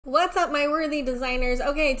What's up, my worthy designers?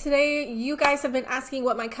 Okay, today you guys have been asking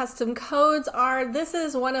what my custom codes are. This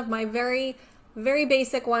is one of my very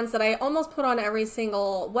basic ones that I almost put on every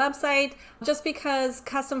single website, just because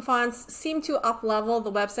custom fonts seem to up level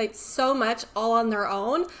the website so much all on their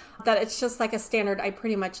own that it's just like a standard I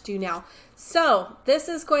pretty much do now. So this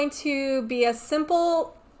is going to be a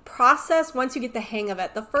simple process once you get the hang of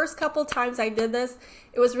it. The first couple times I did this,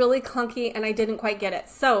 it was really clunky and I didn't quite get it.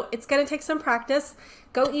 So it's going to take some practice.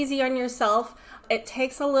 Go easy on yourself. It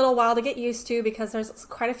takes a little while to get used to because there's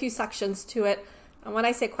quite a few sections to it. And when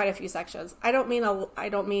I say quite a few sections, I don't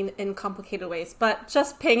mean in complicated ways, but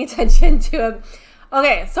just paying attention to it.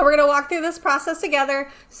 Okay, so we're going to walk through this process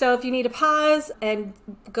together. So if you need to pause and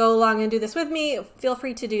go along and do this with me, feel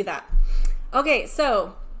free to do that. Okay,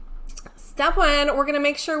 so step one, we're going to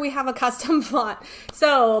make sure we have a custom font.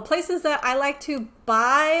 So places that I like to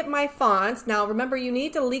buy my fonts. Now remember, you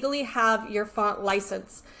need to legally have your font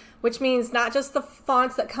license, which means not just the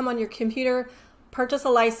fonts that come on your computer. Purchase a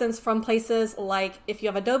license from places like, if you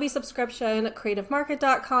have Adobe subscription,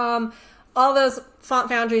 creativemarket.com, all those font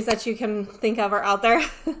foundries that you can think of are out there.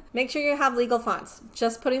 Make sure you have legal fonts.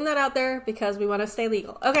 Just putting that out there because we want to stay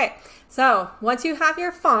legal. Okay, so once you have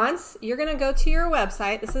your fonts, you're going to go to your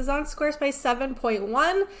website. This is on Squarespace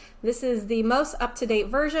 7.1. This is the most up-to-date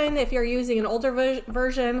version. If you're using an older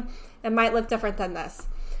version, it might look different than this.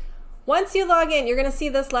 Once you log in, you're going to see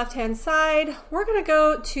this left-hand side. We're going to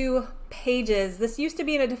go to Pages. This used to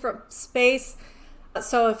be in a different space.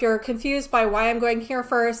 So if you're confused by why I'm going here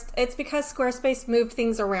first, it's because Squarespace moved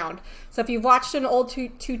things around. So if you've watched an old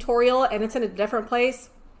tutorial and it's in a different place,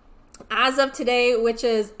 as of today, which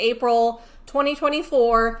is April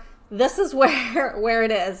 2024, this is where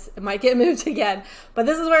it is. It might get moved again, but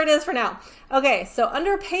this is where it is for now. Okay, so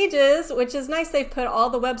under Pages, which is nice, they've put all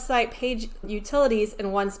the website page utilities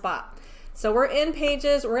in one spot. So we're in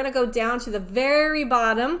Pages. We're gonna go down to the very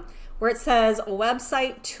bottom where it says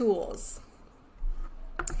Website Tools.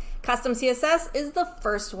 Custom CSS is the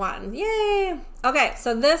first one. Yay! Okay,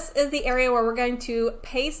 so this is the area where we're going to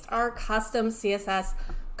paste our custom CSS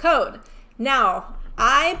code. Now,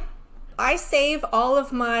 I save all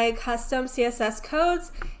of my custom CSS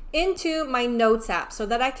codes into my Notes app so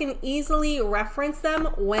that I can easily reference them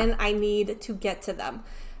when I need to get to them.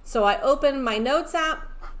 So I open my Notes app.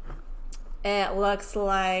 It looks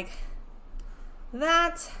like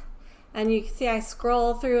that. And you can see I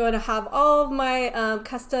scroll through and I have all of my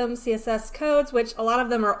custom CSS codes, which a lot of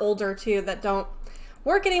them are older too that don't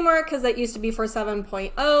work anymore because that used to be for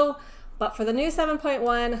 7.0. But for the new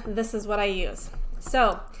 7.1, this is what I use.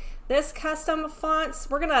 So this custom fonts,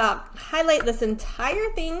 we're going to highlight this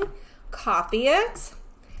entire thing, copy it,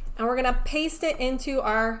 and we're going to paste it into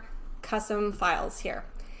our custom files here.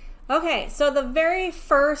 Okay, so the very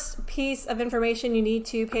first piece of information you need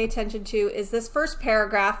to pay attention to is this first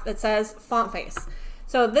paragraph that says font face.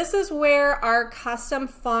 So this is where our custom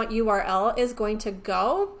font URL is going to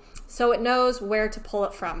go, so it knows where to pull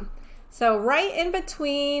it from. So right in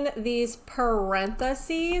between these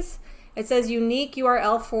parentheses, it says unique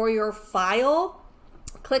URL for your file.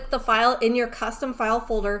 Click the file in your custom file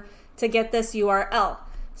folder to get this URL.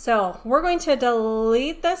 So we're going to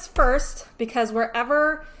delete this first because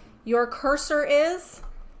wherever your cursor is,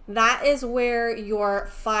 that is where your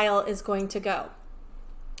file is going to go.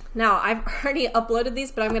 Now, I've already uploaded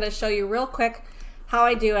these, but I'm going to show you real quick how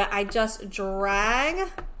I do it. I just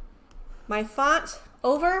drag my font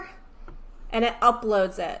over and it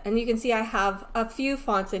uploads it. And you can see I have a few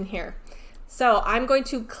fonts in here. So I'm going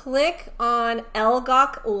to click on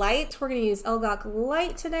LGOC Light. We're going to use LGOC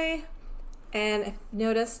Light today. And if you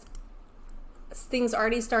noticed, things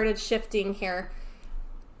already started shifting here.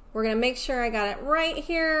 We're going to make sure I got it right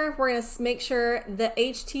here. We're going to make sure the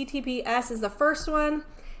HTTPS is the first one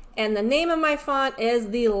and the name of my font is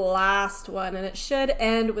the last one, and it should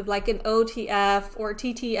end with like an OTF or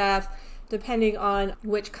TTF depending on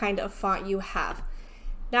which kind of font you have.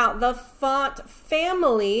 Now the font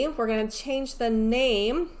family, we're going to change the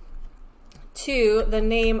name to the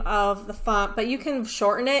name of the font, but you can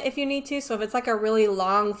shorten it if you need to. So if it's like a really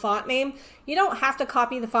long font name, you don't have to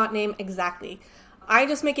copy the font name exactly. I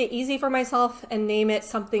just make it easy for myself and name it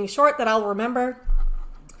something short that I'll remember.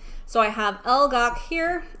 So I have LGOC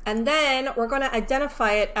here, and then we're going to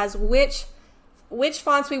identify it as which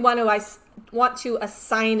fonts we want to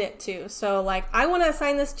assign it to. So like I want to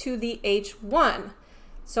assign this to the H1.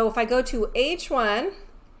 So if I go to H1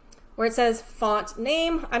 where it says font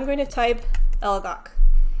name, I'm going to type LGOC.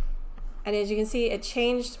 And as you can see, it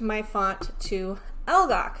changed my font to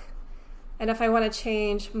LGOC. And if I want to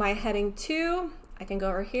change my heading 2, I can go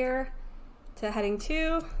over here to heading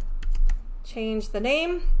 2, change the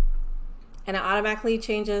name, and it automatically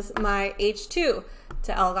changes my H2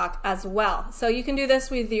 to LGOC as well. So you can do this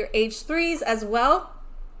with your H3s as well.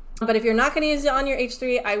 But if you're not going to use it on your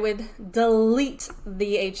H3, I would delete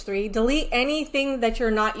the H3. Delete anything that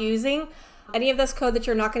you're not using, any of this code that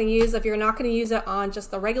you're not going to use. If you're not going to use it on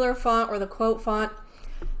just the regular font or the quote font,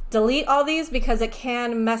 delete all these because it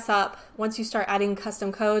can mess up once you start adding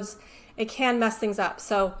custom codes. It can mess things up.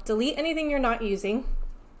 So delete anything you're not using.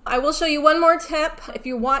 I will show you one more tip. If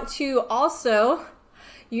you want to also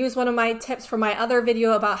use one of my tips from my other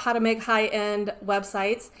video about how to make high-end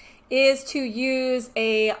websites, is to use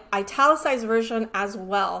a italicized version as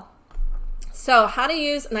well. So how to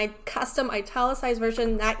use a custom italicized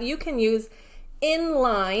version that you can use in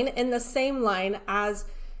line, in the same line as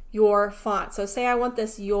your font. So say I want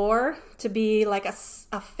this your to be like a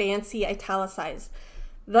fancy italicized.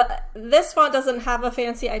 This font doesn't have a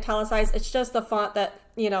fancy italicized, it's just the font that,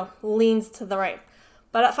 you know, leans to the right.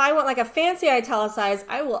 But if I want like a fancy italicized,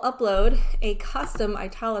 I will upload a custom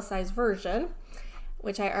italicized version,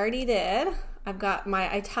 which I already did. I've got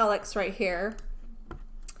my italics right here.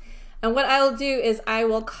 And what I'll do is I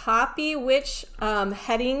will copy which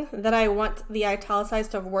heading that I want the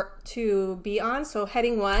italicized to be on. So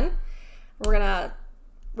heading 1, we're gonna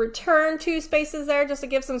return 2 spaces there just to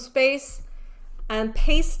give some space and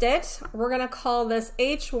paste it. We're gonna call this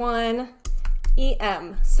H1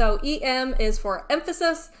 EM. So EM is for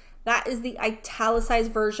emphasis. That is the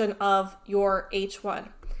italicized version of your H1.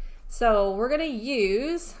 So we're gonna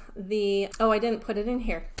use the, oh, I didn't put it in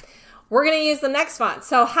here. We're gonna use the next font.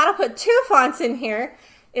 So how to put 2 fonts in here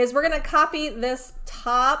is we're gonna copy this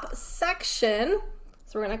top section.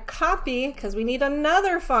 So we're gonna copy, because we need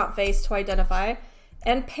another font face to identify,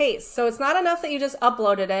 and paste. So it's not enough that you just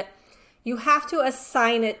uploaded it. You have to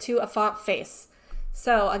assign it to a font face.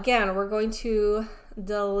 So again, we're going to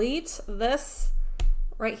delete this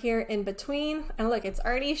right here in between. And look, it's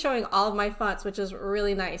already showing all of my fonts, which is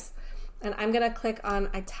really nice. And I'm gonna click on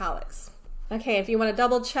italics. Okay, if you wanna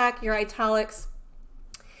double check your italics,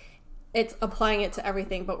 it's applying it to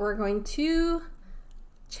everything, but we're going to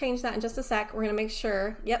change that in just a sec. We're gonna make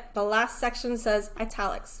sure, yep, the last section says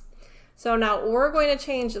italics. So now we're going to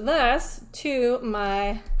change this to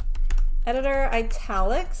my editor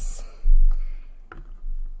italics.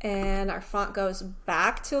 And our font goes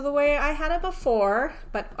back to the way I had it before,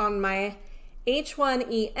 but on my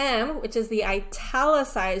H1EM, which is the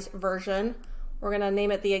italicized version, we're gonna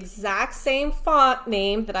name it the exact same font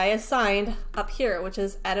name that I assigned up here, which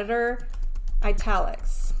is editor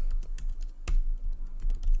italics.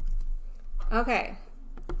 Okay.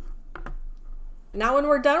 Now when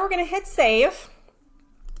we're done, we're gonna hit save.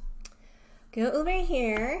 Go over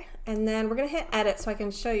here, and then we're gonna hit edit so I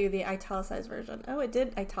can show you the italicized version. Oh, it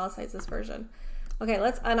did italicize this version. Okay,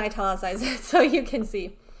 let's unitalicize it so you can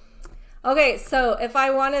see. Okay, so if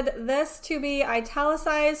I wanted this to be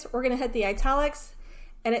italicized, we're gonna hit the italics,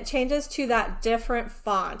 and it changes to that different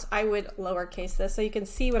font. I would lowercase this so you can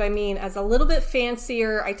see what I mean as a little bit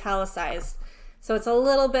fancier italicized. So it's a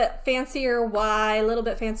little bit fancier Y, a little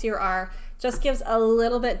bit fancier R. Just gives a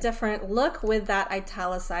little bit different look with that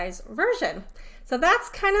italicized version. So that's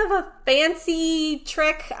kind of a fancy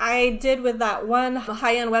trick I did with that one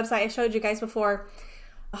high-end website I showed you guys before.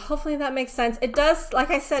 Hopefully that makes sense. It does, like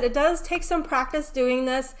I said, it does take some practice doing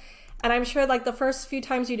this. And I'm sure like the first few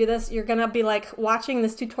times you do this, you're gonna be like watching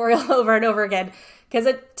this tutorial over and over again because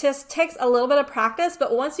it just takes a little bit of practice,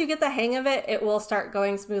 but once you get the hang of it, it will start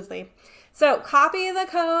going smoothly. So copy the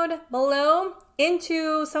code below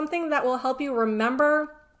into something that will help you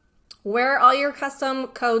remember where all your custom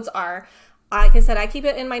codes are. Like I said, I keep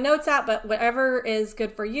it in my notes app, but whatever is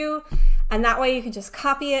good for you. And that way you can just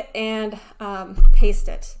copy it and paste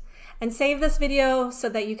it. And save this video so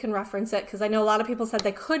that you can reference it, because I know a lot of people said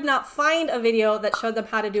they could not find a video that showed them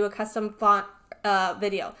how to do a custom font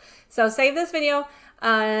video. So save this video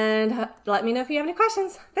and let me know if you have any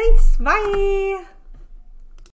questions. Thanks, bye.